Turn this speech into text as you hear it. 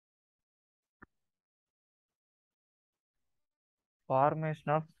Formation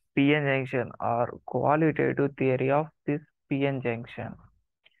of PN junction or qualitative theory of this PN junction.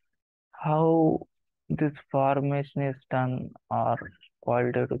 How this formation is done or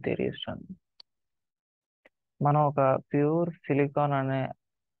qualitative theory is done. మనం ఒక pure silicon అనే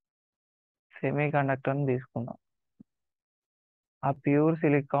semi కండక్టర్ని తీసుకుందాం. ఆ pure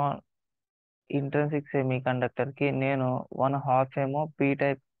silicon intrinsic semi కండక్టర్కి నేను 1/2 ఏమో P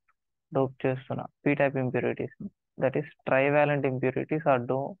type dope చేస్తున్నా, P type impurities, that is trivalent impurities are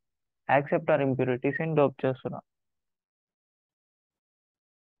do acceptor impurities in dope చేస్తున్నా.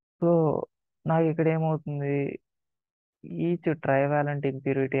 So నాకు ఇక్కడ ఏమవుతుంది, ఈచ్ ట్రైవాలెంట్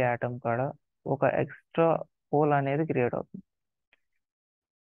ఇంప్యూరిటీ ఆటమ్ కాడ ఒక ఎక్స్ట్రా హోల్ అనేది క్రియేట్ అవుతుంది.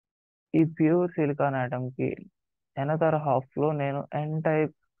 ఈ ప్యూర్ సిలికాన్ ఆటమ్కి ఎనదర్ హాఫ్లో నేను ఎన్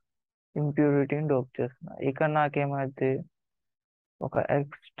టైప్ ఇంప్యూరిటీని డోప్ చేస్తున్నా. ఇక్కడ నాకేమైతే ఒక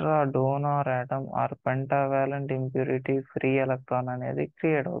extra donor atom are pentavalent impurity free electron అనేది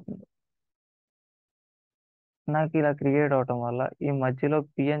క్రియేట్ అవుతుంది. నాకు ఇలా క్రియేట్ అవటం వల్ల ఈ మధ్యలో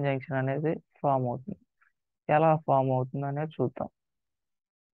పిఎన్ జంక్షన్ అనేది ఫామ్ అవుతుంది. ఎలా ఫామ్ అవుతుంది అనేది చూద్దాం.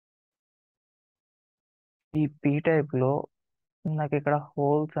 ఈ పీ టైప్లో నాకు ఇక్కడ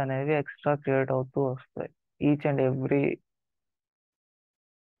హోల్స్ అనేవి ఎక్స్ట్రా క్రియేట్ అవుతూ వస్తాయి each and every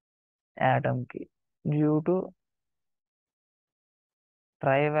యాటమ్కి due to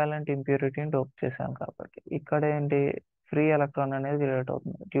trivalent ఇంప్యూరిటీని dope చేశాను కాబట్టి. ఇక్కడ ఏంటి, ఫ్రీ ఎలక్ట్రాన్ అనేది క్రియేట్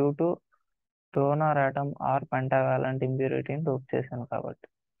అవుతుంది due to donor atom are pentavalent ఇంప్యూరిటీని dope చేశాను కాబట్టి.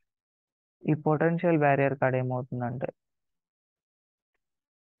 ఈ పొటెన్షియల్ బ్యారియర్ కాడ ఏమవుతుందంటే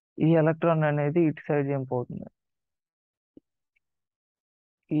ఈ ఎలక్ట్రాన్ అనేది ఇటు సైడ్ జంప్ అవుతుంది.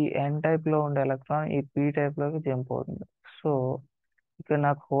 ఈ ఎన్ టైప్ లో ఉండే ఎలక్ట్రాన్ ఈ పీ టైప్ లోకి జంప్ అవుతుంది. సో ఇక్కడ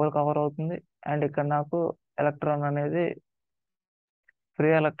నాకు హోల్ కవర్ అవుతుంది అండ్ ఇక్కడ నాకు ఎలక్ట్రాన్ అనేది ఫ్రీ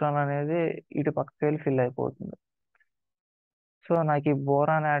ఎలక్ట్రాన్ అనేది ఇటు పక్కకి వెళ్ళి ఫిల్ అయిపోతుంది. సో నాకు ఈ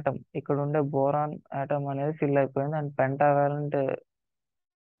బోరాన్ ఆటమ్, ఇక్కడ ఉండే బోరాన్ ఆటమ్ అనేది ఫిల్ అయిపోయింది and pentavalent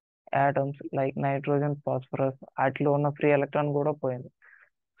atoms like nitrogen, phosphorus వాటిలో ఉన్న ఫ్రీ ఎలక్ట్రాన్ కూడా పోయింది.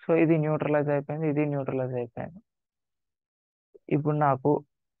 సో ఇది న్యూట్రలైజ్ అయిపోయింది, ఇది న్యూట్రలైజ్ అయిపోయింది. ఇప్పుడు నాకు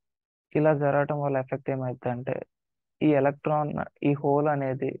ఇలా జరగటం వల్ల ఎఫెక్ట్ ఏమైందంటే ఈ ఎలక్ట్రాన్, ఈ హోల్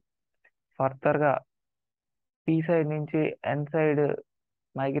అనేది ఫర్దర్గా పీ సైడ్ నుంచి ఎన్ సైడ్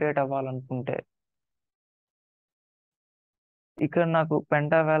మైగ్రేట్ అవ్వాలనుకుంటే ఇక్కడ నాకు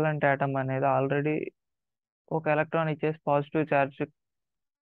పెంటావాలెంట్ ఆటమ్ అనేది ఆల్రెడీ ఒక ఎలక్ట్రాన్ ఇచ్చేసి పాజిటివ్ ఛార్జ్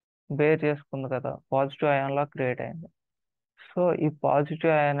బేర్ చేసుకుంది కదా, పాజిటివ్ అయాన్ లా క్రియేట్ అయింది. సో ఈ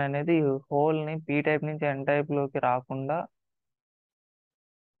పాజిటివ్ అయాన్ అనేది హోల్ని పీ టైప్ నుంచి ఎన్ టైప్ లోకి రాకుండా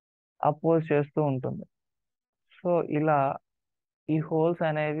అపోజ్ చేస్తూ ఉంటుంది. సో ఇలా ఈ హోల్స్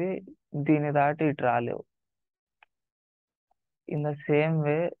అనేవి దీన్ని దాటి ఇటు రాలేవు. ఇన్ ద సేమ్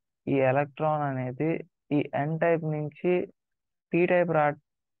వే ఈ ఎలక్ట్రాన్ అనేది ఈ ఎన్ టైప్ నుంచి పీ టైప్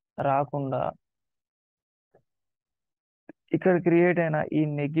రాకుండా ఇక్కడ క్రియేట్ అయిన ఈ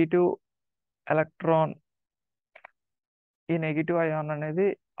నెగిటివ్ ఎలక్ట్రాన్, ఈ నెగిటివ్ అయాన్ అనేది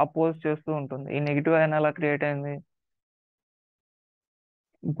అపోజ్ చేస్తూ ఉంటుంది. ఈ నెగిటివ్ అయాన్ ఎలా క్రియేట్ అయింది,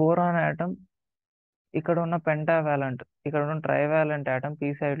 బోరాన్ ఆటమ్ ఇక్కడ ఉన్న పెంటావాలెంట్, ఇక్కడ ఉన్న ట్రైవాలెంట్ ఆటమ్ పీ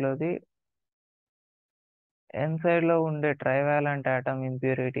సైడ్ లోది ఎన్ సైడ్ లో ఉండే ట్రైవాలెంట్ ఆటమ్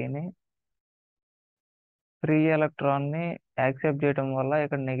ఇంప్యూరిటీని ఫ్రీ ఎలక్ట్రాన్ ని యాక్సెప్ట్ చేయడం వల్ల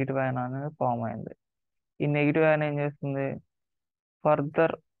ఇక్కడ నెగిటివ్ అయాన్ అనేది ఫామ్ అయింది. ఈ నెగిటివ్ అయాన్ ఏం చేస్తుంది,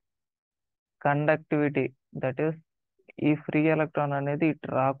 ఫర్దర్ కండక్టివిటీ, దట్ ఈస్ ఈ ఫ్రీ ఎలక్ట్రాన్ అనేది ఇటు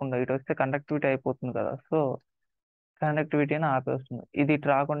రాకుండా, ఇటు వస్తే కండక్టివిటీ అయిపోతుంది కదా, సో కండక్టివిటీని ఆపేస్తుంది. ఇది ఇటు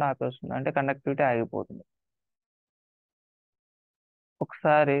రాకుండా ఆపేస్తుంది, అంటే కండక్టివిటీ ఆగిపోతుంది.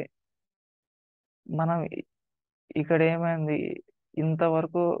 ఒకసారి మనం ఇక్కడ ఏమైంది,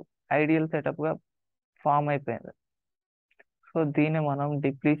 ఇంతవరకు ఐడియల్ సెటప్ గా ఫామ్ అయిపోయింది. సో దీన్ని మనం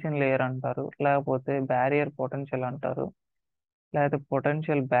డిప్లీషన్ లేయర్ అంటారు, లేకపోతే బ్యారియర్ పొటెన్షియల్ అంటారు, లేకపోతే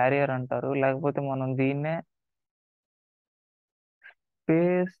పొటెన్షియల్ బ్యారియర్ అంటారు, లేకపోతే మనం దీన్నే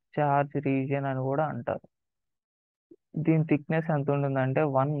స్పేస్ చార్జ్ రీజియన్ అని కూడా అంటారు. దీని థిక్నెస్ ఎంత ఉంటుందంటే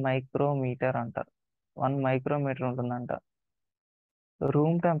 1 మైక్రోమీటర్ అంటారు, 1 మైక్రోమీటర్ ఉంటుందంట.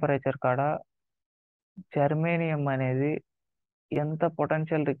 రూమ్ టెంపరేచర్ కాడ జర్మేనియం అనేది ఎంత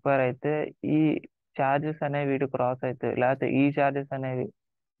పొటెన్షియల్ రిక్వైర్ అయితే ఈ చార్జెస్ అనేవి ఇటు క్రాస్ అవుతాయి, లేకపోతే ఈ చార్జెస్ అనేవి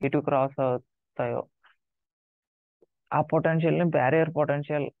ఇటు క్రాస్ అవుతాయో ఆ పొటెన్షియల్ ని barrier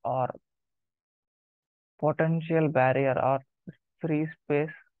potential are potential barrier are free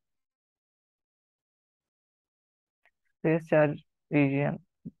space charge region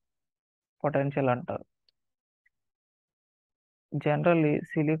potential అంటారు. జనరల్లీ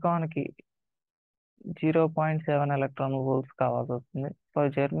సిలికాన్ కి 0.7 ఎలక్ట్రాన్ వోల్ట్స్ కావాల్సి వస్తుంది, ఫర్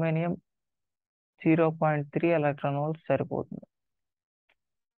జర్మేనియం 0.3 ఎలక్ట్రాన్ వోల్ట్స్ సరిపోతుంది.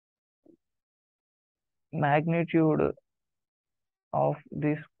 magnitude of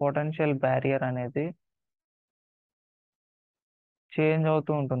this potential barrier అనేది చేంజ్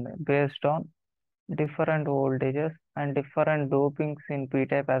అవుతూ ఉంటుంది based on different voltages and different డోపింగ్స్ in P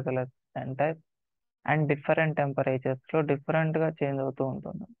type as well as N type and different టెంపరేచర్స్లో డిఫరెంట్గా change అవుతూ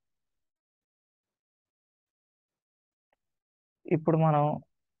ఉంటుంది. ఇప్పుడు మనం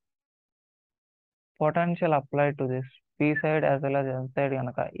potential apply to this P side as well as N side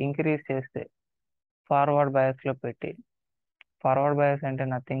కనుక increase చేస్తే ఫార్వర్డ్ బయాస్లో పెట్టి, ఫార్వర్డ్ బయాస్ అంటే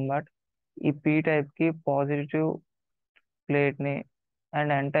nothing but ఈ పీ టైప్కి పాజిటివ్ ప్లేట్ని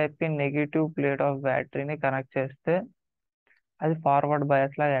and N టైప్కి negative plate of బ్యాటరీని కనెక్ట్ చేస్తే అది ఫార్వర్డ్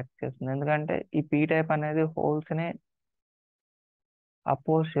బయాస్ లాగా యాక్ట్ చేస్తుంది. ఎందుకంటే ఈ పీ టైప్ అనేది హోల్స్ని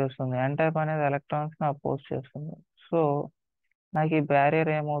అపోజ్ చేస్తుంది, ఎన్ టైప్ అనేది ఎలక్ట్రాన్స్ని అపోజ్ చేస్తుంది. సో నాకు ఈ బ్యారియర్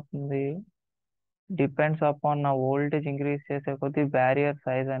ఏమవుతుంది, డిపెండ్స్ అపాన్ నా వోల్టేజ్ ఇంక్రీజ్ చేసే కొద్దీ బ్యారియర్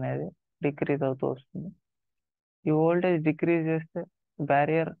సైజ్ అనేది డిక్రీజ్ అవుతూ వస్తుంది. ఈ వోల్టేజ్ డిక్రీజ్ చేస్తే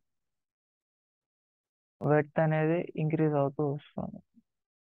బ్యారియర్ వెడ్త్ అనేది ఇంక్రీజ్ అవుతూ వస్తుంది.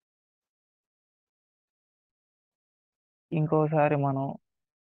 ఇంకోసారి మనం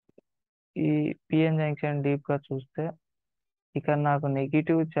ఈ పిఎన్ జంక్షన్ డీప్గా చూస్తే ఇక్కడ నాకు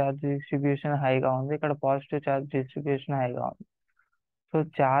నెగిటివ్ ఛార్జ్ డిస్ట్రిబ్యూషన్ హైగా ఉంది, ఇక్కడ పాజిటివ్ ఛార్జ్ డిస్ట్రిబ్యూషన్ హైగా ఉంది. So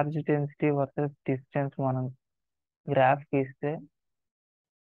charge density versus distance మనం గ్రాఫ్ గీస్తే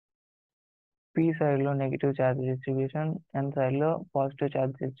పి సైడ్లో నెగిటివ్ ఛార్జ్ డిస్ట్రిబ్యూషన్, ఎన్ సైడ్లో పాజిటివ్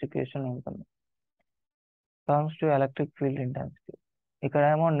ఛార్జ్ డిస్ట్రిబ్యూషన్ ఉంటుంది. Comes to electric field intensity,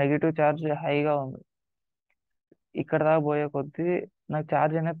 ఇక్కడేమో నెగిటివ్ ఛార్జ్ హైగా ఉంది, ఇక్కడ దాకా పోయే కొద్దీ నాకు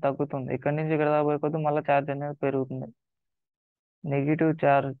ఛార్జ్ అనేది తగ్గుతుంది, ఇక్కడ నుంచి ఇక్కడ దాకా పోయే కొద్దీ మళ్ళీ ఛార్జ్ అనేది పెరుగుతుంది. నెగిటివ్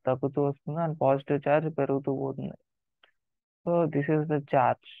ఛార్జ్ తగ్గుతూ వస్తుంది అండ్ పాజిటివ్ ఛార్జ్ పెరుగుతూ పోతుంది. So this is the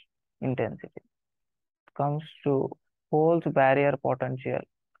charge intensity. Comes to holes barrier potential,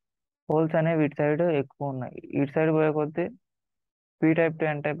 holes అనేవి ఇటు సైడ్ ఎక్కువ ఉన్నాయి, ఇటు సైడ్ పోయే కొద్దీ P type to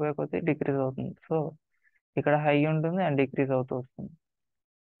N type పోయే కొద్దీ డిక్రీజ్ అవుతుంది. సో ఇక్కడ హై ఉంటుంది అండ్ డిక్రీజ్ అవుతూ వస్తుంది.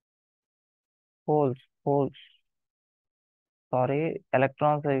 హోల్స్ సారీ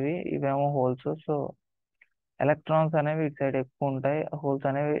ఎలక్ట్రాన్స్ ఇవేమో హోల్స్. సో ఎలక్ట్రాన్స్ అనేవి ఇటు సైడ్ ఎక్కువ ఉంటాయి, హోల్స్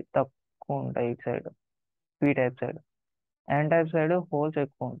అనేవి తక్కువ ఉంటాయి ఇటు సైడ్ పీ టైప్ సైడ్. ఎన్ టైప్ సైడ్ హోల్స్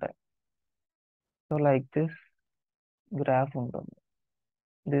ఎక్కువ ఉంటాయి. సో లైక్ దిస్ గ్రాఫ్ ఉంటుంది.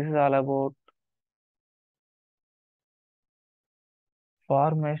 This is all about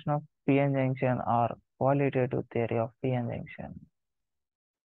formation of PN junction or qualitative theory of PN junction.